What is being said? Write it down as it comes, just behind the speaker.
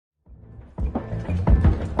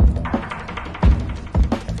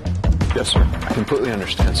Yes, sir. I completely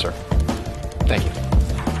understand, sir. Thank you.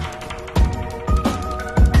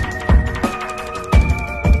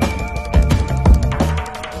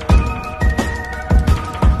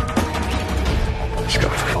 Just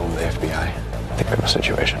got off the phone with the FBI. I think we have a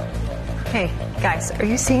situation. Hey, guys, are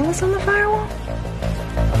you seeing this on the firewall?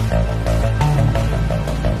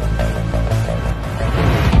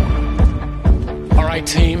 All right,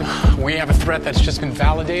 team. We have a threat that's just been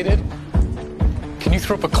validated. Can you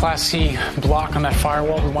throw up a Class C block on that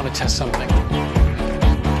firewall? We want to test something.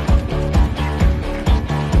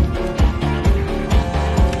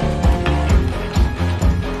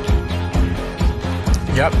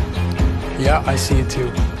 Yep. Yeah, I see it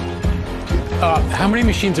too. How many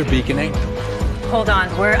machines are beaconing? Hold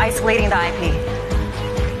on, we're isolating the IP.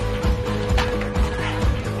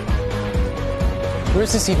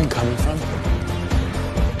 Where's this even coming from?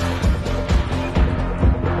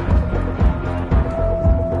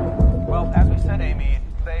 Well, as we said, Amy,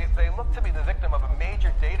 they look to be the victim of a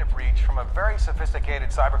major data breach from a very sophisticated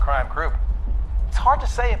cybercrime group. It's hard to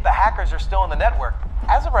say if the hackers are still in the network.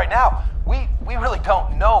 As of right now, we really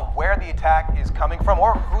don't know where the attack is coming from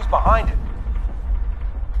or who's behind it.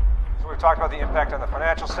 So we've talked about the impact on the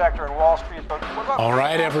financial sector and Wall Street, but what about... All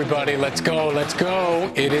right, everybody, let's go, let's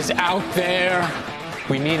go. It is out there.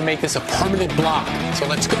 We need to make this a permanent block. So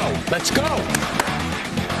let's go, let's go.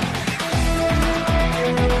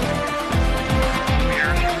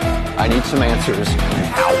 I need some answers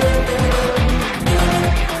now.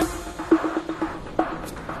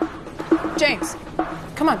 James,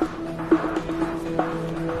 come on.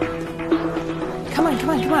 Come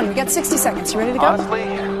on. We got 60 seconds. You ready to go? Honestly,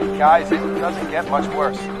 guys, it doesn't get much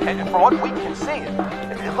worse. And from what we can see,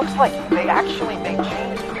 it looks like they actually made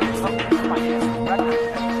changes to some financial records.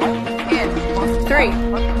 In 3,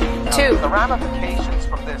 2. The ramifications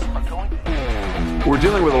from this are going to... We're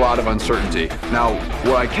dealing with a lot of uncertainty. Now,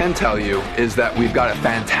 what I can tell you is that we've got a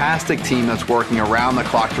fantastic team that's working around the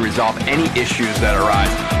clock to resolve any issues that arise.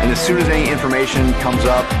 And as soon as any information comes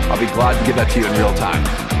up, I'll be glad to give that to you in real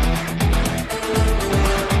time.